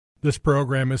This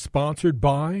program is sponsored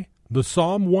by the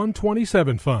Psalm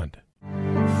 127 Fund.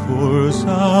 For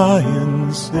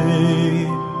Zion's sake,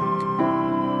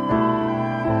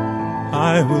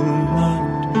 I will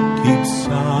not keep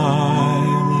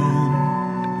silent.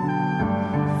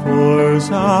 For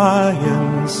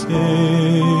Zion's sake,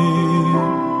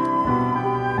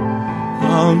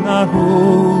 I'll not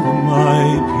hold my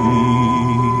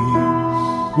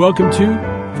peace. Welcome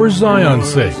to For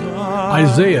Zion's Sake.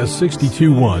 Isaiah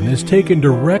 62:1 is taken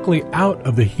directly out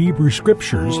of the Hebrew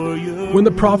Scriptures when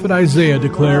the prophet Isaiah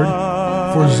declared,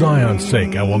 "For Zion's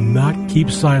sake I will not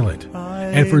keep silent,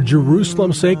 and for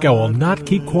Jerusalem's sake I will not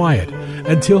keep quiet,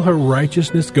 until her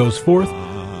righteousness goes forth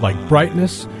like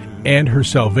brightness, and her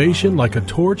salvation like a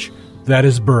torch that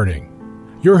is burning."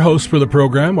 Your hosts for the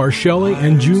program are Shelley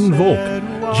and June Volk,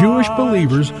 Jewish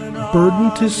believers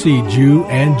burdened to see Jew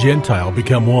and Gentile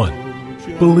become one.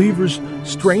 Believers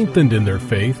strengthened in their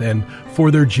faith and for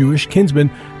their Jewish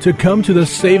kinsmen to come to the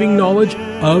saving knowledge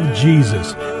of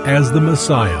Jesus as the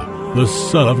Messiah, the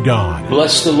Son of God.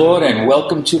 Bless the Lord and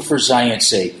welcome to For Zion's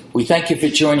Sake. We thank you for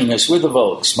joining us. We're the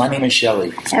Volks. My name is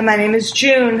Shelley. And my name is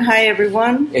June. Hi,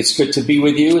 everyone. It's good to be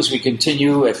with you as we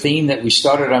continue a theme that we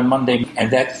started on Monday, and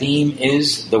that theme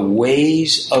is the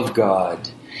ways of God.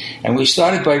 And we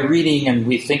started by reading, and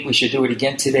we think we should do it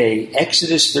again today,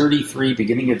 Exodus 33,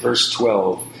 beginning at verse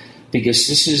 12, because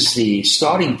this is the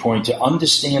starting point to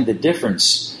understand the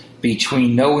difference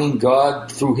between knowing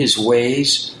God through His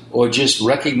ways or just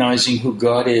recognizing who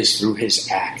God is through His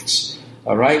acts.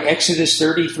 All right, Exodus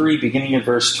 33, beginning at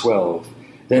verse 12.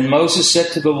 Then Moses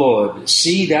said to the Lord,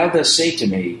 "See, thou dost say to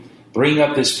me, bring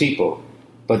up this people,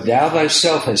 but thou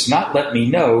thyself hast not let me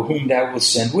know whom thou wilt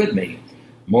send with me.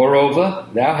 Moreover,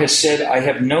 thou hast said, I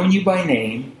have known you by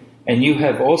name, and you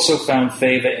have also found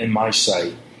favor in my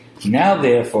sight. Now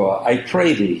therefore, I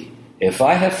pray thee, if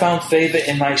I have found favor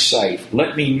in thy sight,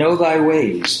 let me know thy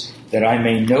ways, that I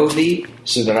may know thee,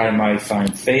 so that I might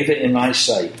find favor in thy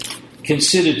sight.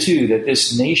 Consider too that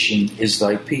this nation is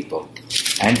thy people."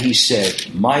 And he said,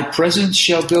 "My presence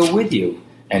shall go with you,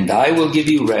 and I will give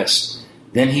you rest."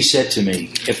 Then he said to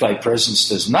me, "If thy presence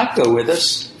does not go with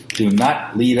us, do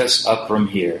not lead us up from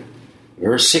here."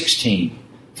 Verse 16,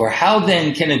 "For how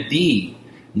then can it be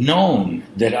known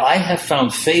that I have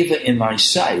found favor in thy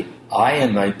sight, I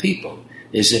and thy people?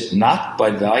 Is it not by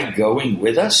thy going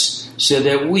with us, so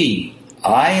that we,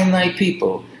 I and thy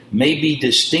people, may be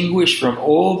distinguished from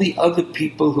all the other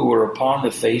people who are upon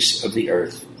the face of the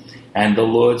earth?" And the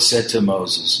Lord said to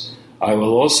Moses, "I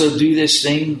will also do this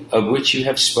thing of which you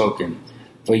have spoken,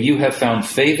 for you have found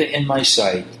favor in my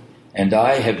sight, and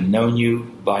I have known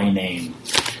you by name."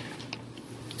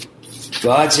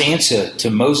 God's answer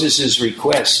to Moses'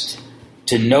 request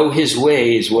to know his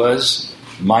ways was,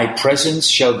 "My presence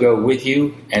shall go with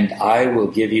you, and I will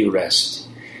give you rest."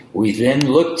 We then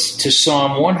looked to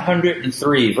Psalm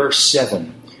 103, verse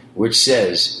 7, which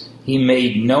says, "He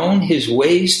made known his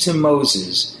ways to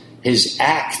Moses, his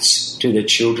acts to the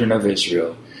children of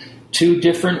Israel." Two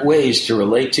different ways to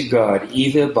relate to God,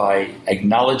 either by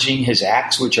acknowledging his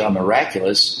acts, which are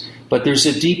miraculous, but there's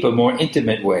a deeper, more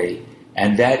intimate way,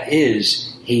 and that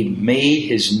is he made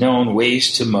his known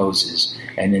ways to Moses.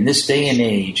 And in this day and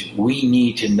age, we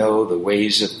need to know the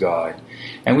ways of God.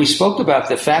 And we spoke about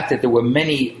the fact that there were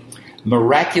many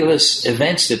miraculous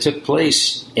events that took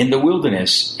place in the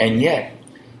wilderness, and yet,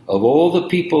 of all the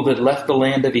people that left the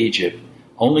land of Egypt,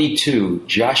 only two,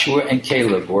 Joshua and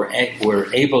Caleb, were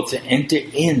able to enter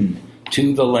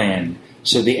into the land.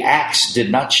 So the acts did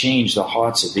not change the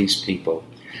hearts of these people.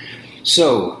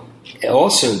 So,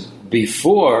 also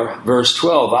before verse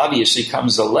 12, obviously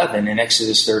comes 11 in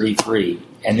Exodus 33.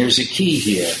 And there's a key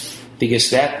here,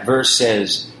 because that verse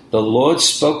says, "The Lord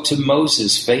spoke to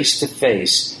Moses face to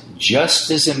face, just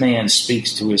as a man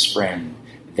speaks to his friend."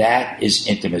 That is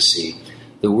intimacy.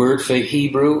 The word for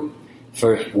Hebrew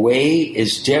for way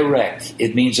is derek.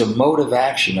 It means a mode of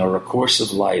action or a course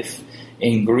of life.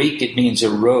 In Greek, it means a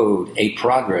road, a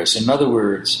progress. In other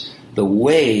words, the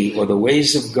way or the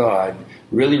ways of God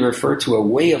really refer to a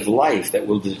way of life that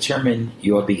will determine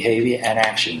your behavior and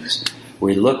actions.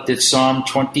 We looked at Psalm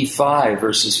 25,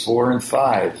 verses 4 and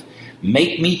 5.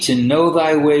 "Make me to know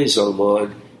thy ways, O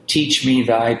Lord. Teach me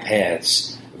thy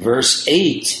paths." Verse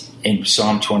 8 in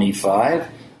Psalm 25,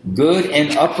 "Good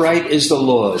and upright is the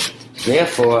Lord.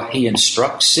 Therefore he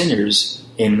instructs sinners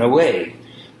in the way."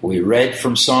 We read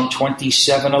from Psalm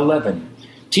 27:11,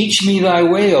 "Teach me thy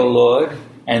way, O Lord,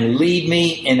 and lead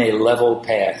me in a level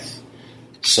path."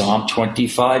 Psalm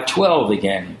 25:12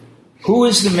 again, "Who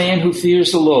is the man who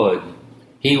fears the Lord?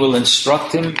 He will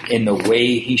instruct him in the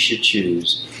way he should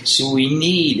choose. So we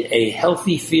need a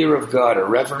healthy fear of God, a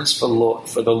reverence for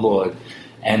the Lord.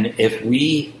 And if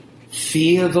we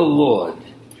fear the Lord,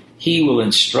 he will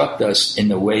instruct us in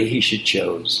the way he should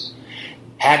choose.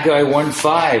 Haggai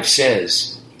 1:5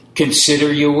 says,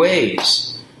 consider your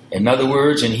ways. In other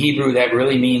words, in Hebrew, that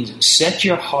really means set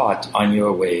your heart on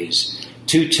your ways.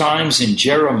 2 times in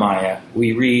Jeremiah,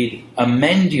 we read,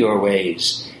 amend your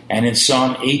ways. And in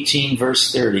Psalm 18,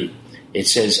 verse 30, it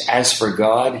says, as for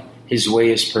God, his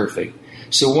way is perfect.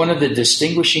 So one of the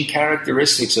distinguishing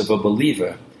characteristics of a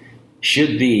believer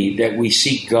should be that we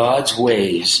seek God's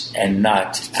ways and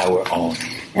not our own.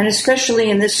 And especially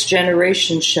in this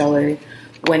generation, Shelley,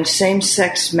 when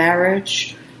same-sex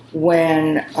marriage,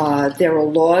 when there are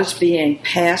laws being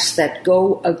passed that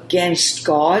go against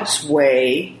God's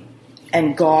way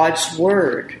and God's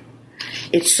word.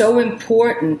 It's so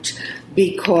important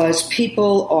because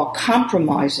people are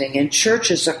compromising and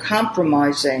churches are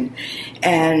compromising,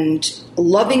 and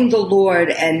loving the Lord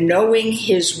and knowing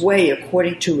his way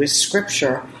according to his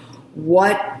scripture,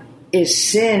 what is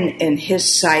sin in his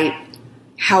sight,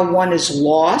 how one is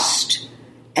lost,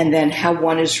 and then how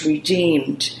one is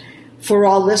redeemed. For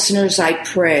our listeners, I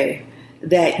pray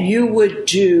that you would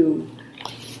do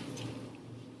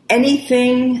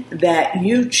anything that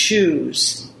you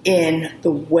choose in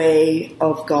the way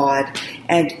of God.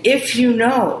 And if you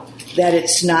know that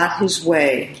it's not his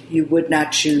way, you would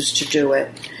not choose to do it.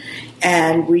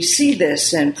 And we see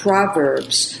this in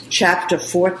Proverbs chapter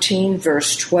 14,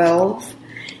 verse 12,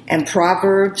 and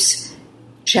Proverbs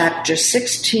chapter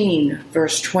 16,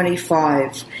 verse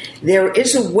 25. There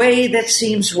is a way that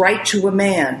seems right to a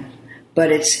man,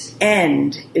 but its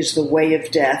end is the way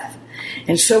of death.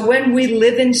 And so when we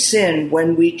live in sin,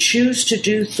 when we choose to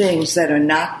do things that are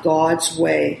not God's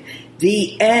way,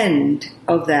 the end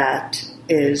of that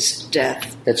is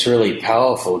death. That's really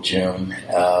powerful, June.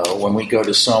 When we go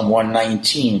to Psalm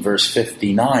 119, verse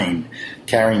 59,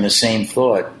 carrying the same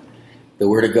thought, the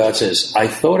Word of God says, I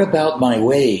thought about my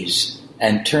ways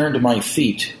and turned my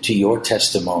feet to your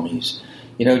testimonies.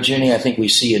 You know, Ginny, I think we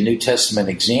see a New Testament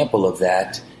example of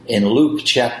that in Luke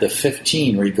chapter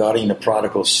 15 regarding the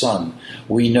prodigal son.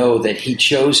 We know that he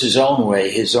chose his own way.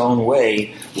 His own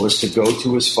way was to go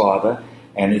to his father.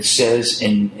 And it says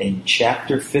in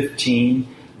chapter 15,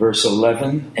 verse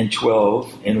 11 and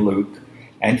 12 in Luke,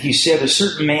 and he said, a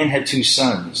certain man had 2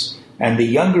 sons, and the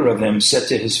younger of them said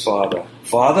to his father,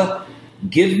 Father,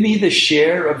 give me the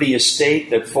share of the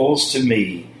estate that falls to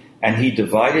me. And he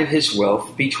divided his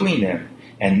wealth between them.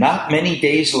 And not many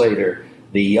days later,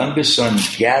 the younger son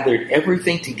gathered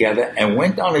everything together and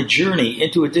went on a journey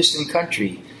into a distant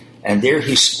country. And there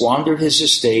he squandered his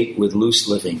estate with loose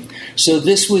living. So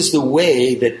this was the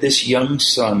way that this young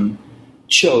son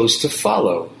chose to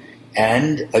follow.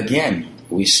 And again,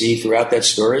 we see throughout that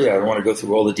story, I don't want to go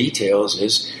through all the details,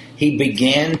 is he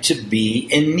began to be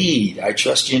in need. I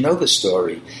trust you know the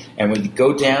story. And when you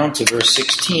go down to verse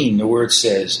 16, the word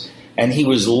says, and he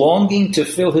was longing to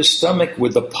fill his stomach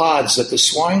with the pods that the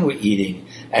swine were eating,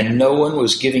 and no one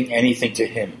was giving anything to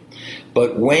him.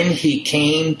 But when he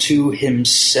came to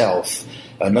himself,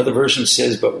 another version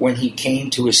says, but when he came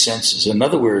to his senses. In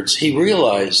other words, he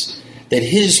realized that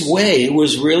his way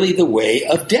was really the way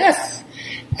of death.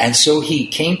 And so he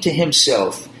came to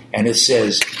himself, and it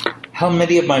says, how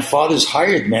many of my father's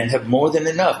hired men have more than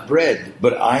enough bread,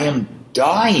 but I am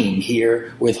dying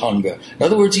here with hunger. In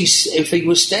other words, if he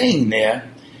was staying there,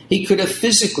 he could have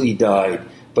physically died.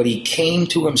 But he came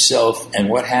to himself, and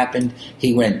what happened?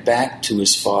 He went back to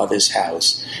his father's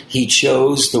house. He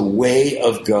chose the way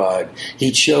of God.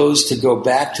 He chose to go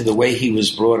back to the way he was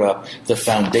brought up, the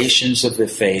foundations of the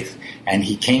faith, and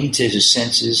he came to his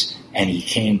senses, and he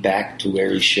came back to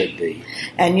where he should be.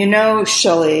 And you know,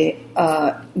 Shelley,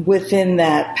 within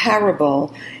that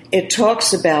parable, it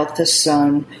talks about the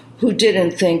son who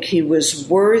didn't think he was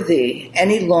worthy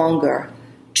any longer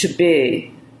to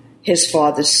be his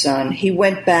father's son. He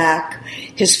went back.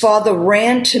 His father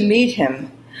ran to meet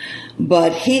him,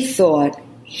 but he thought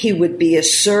he would be a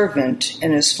servant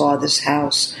in his father's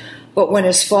house. But when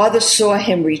his father saw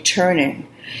him returning,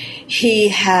 he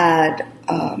had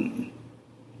an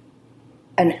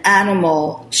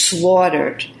animal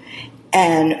slaughtered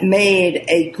and made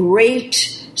a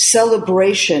great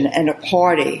celebration and a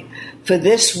party for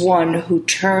this one who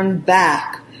turned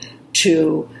back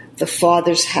to the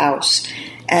father's house.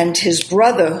 And his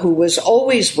brother, who was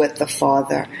always with the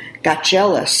father, got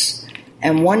jealous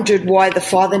and wondered why the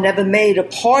father never made a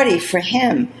party for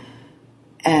him.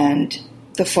 And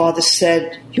the father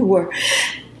said, you were,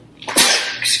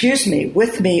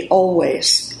 with me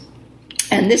always.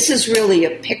 And this is really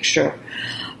a picture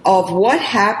of what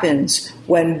happens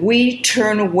when we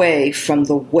turn away from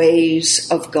the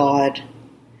ways of God.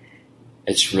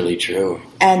 It's really true.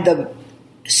 And the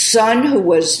son who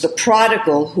was the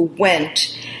prodigal who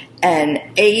went and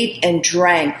ate and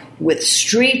drank with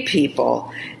street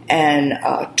people and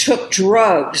took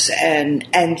drugs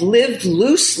and lived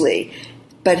loosely,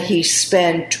 but he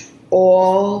spent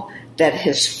all that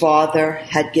his father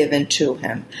had given to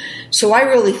him. So I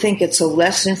really think it's a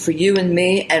lesson for you and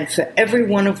me and for every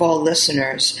one of our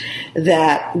listeners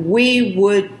that we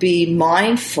would be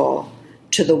mindful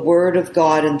to the Word of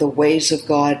God and the ways of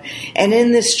God. And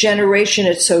in this generation,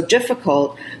 it's so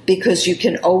difficult because you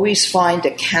can always find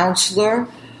a counselor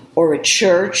or a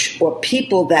church or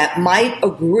people that might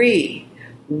agree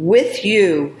with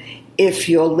you if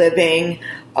you're living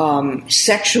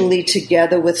sexually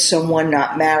together with someone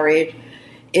not married,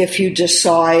 if you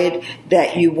decide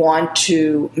that you want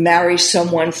to marry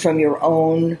someone from your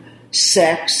own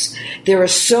sex. There are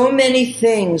so many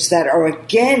things that are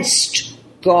against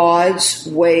God's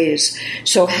ways.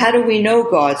 So how do we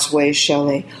know God's ways,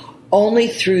 Shelley? Only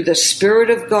through the Spirit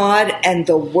of God and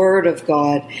the Word of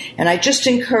God. And I just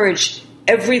encourage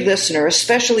every listener,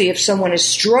 especially if someone is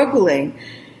struggling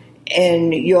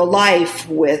in your life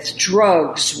with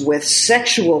drugs, with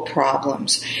sexual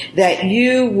problems, that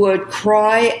you would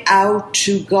cry out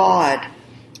to God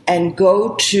and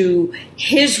go to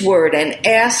His Word and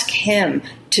ask Him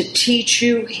to teach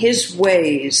you His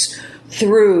ways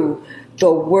through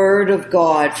the Word of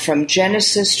God from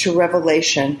Genesis to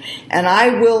Revelation. And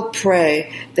I will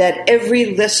pray that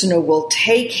every listener will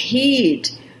take heed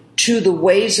to the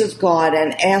ways of God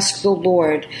and ask the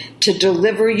Lord to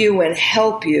deliver you and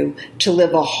help you to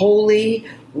live a holy,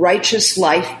 righteous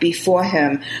life before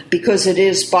Him, because it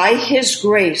is by His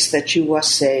grace that you are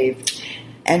saved,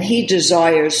 and He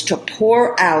desires to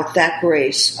pour out that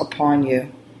grace upon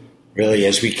you. Really,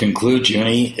 as we conclude,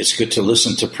 Junie, it's good to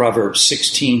listen to Proverbs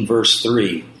 16, verse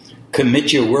 3.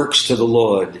 Commit your works to the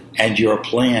Lord, and your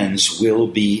plans will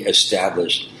be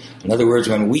established. In other words,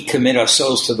 when we commit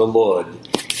ourselves to the Lord,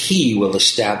 He will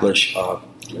establish our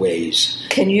ways.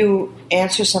 Can you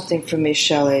answer something for me,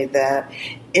 Shelley, that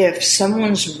if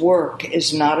someone's work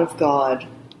is not of God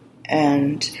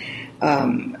and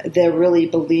they're really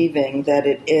believing that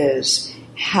it is,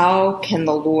 how can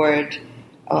the Lord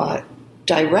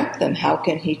direct them? How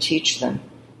can He teach them?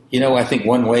 You know, I think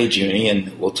one way, Junie,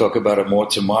 and we'll talk about it more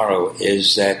tomorrow,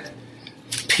 is that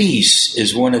peace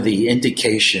is one of the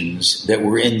indications that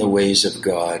we're in the ways of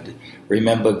God.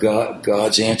 Remember,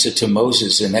 God's answer to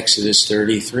Moses in Exodus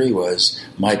 33 was,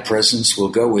 my presence will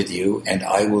go with you, and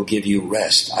I will give you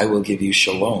rest. I will give you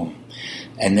shalom.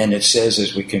 And then it says,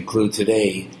 as we conclude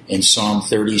today, in Psalm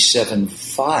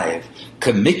 37:5,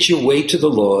 commit your way to the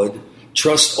Lord,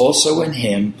 trust also in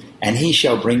Him, and He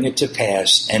shall bring it to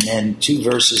pass. And then 2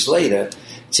 verses later,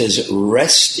 it says,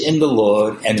 rest in the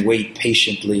Lord and wait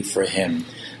patiently for Him.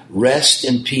 Rest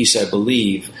and peace, I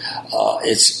believe,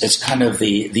 it's kind of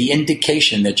the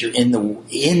indication that you're in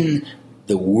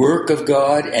the work of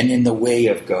God and in the way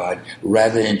of God,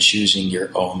 rather than choosing your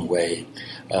own way.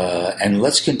 And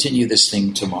let's continue this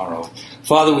thing tomorrow.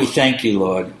 Father, we thank you,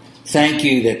 Lord. Thank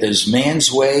you that there's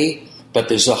man's way, but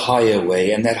there's a higher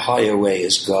way, and that higher way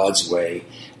is God's way.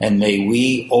 And may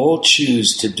we all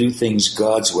choose to do things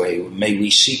God's way. May we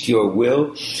seek your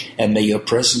will, and may your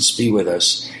presence be with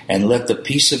us. And let the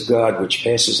peace of God, which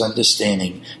passes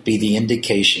understanding, be the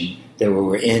indication that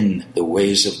we're in the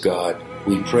ways of God.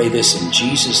 We pray this in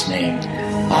Jesus' name.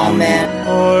 Amen.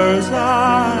 For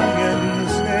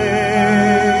Zion's sake.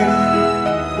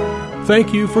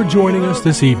 Thank you for joining us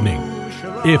this evening.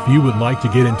 If you would like to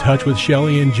get in touch with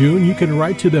Shelley and June, you can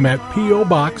write to them at P.O.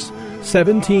 Box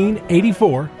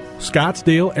 1784,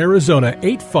 Scottsdale, Arizona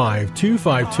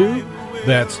 85252.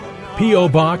 That's P.O.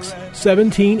 Box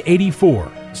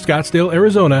 1784, Scottsdale,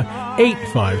 Arizona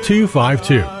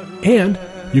 85252. And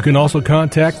you can also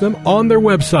contact them on their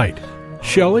website,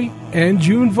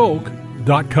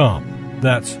 ShelleyandJuneVolk.com.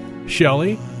 That's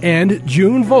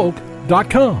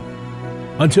ShelleyandJuneVolk.com.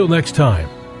 Until next time,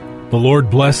 the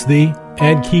Lord bless thee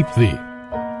and keep thee.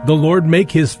 The Lord make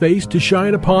His face to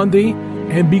shine upon thee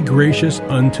and be gracious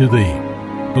unto thee.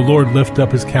 The Lord lift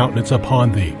up His countenance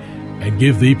upon thee and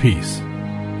give thee peace.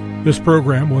 This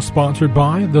program was sponsored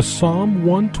by the Psalm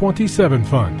 127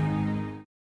 Fund.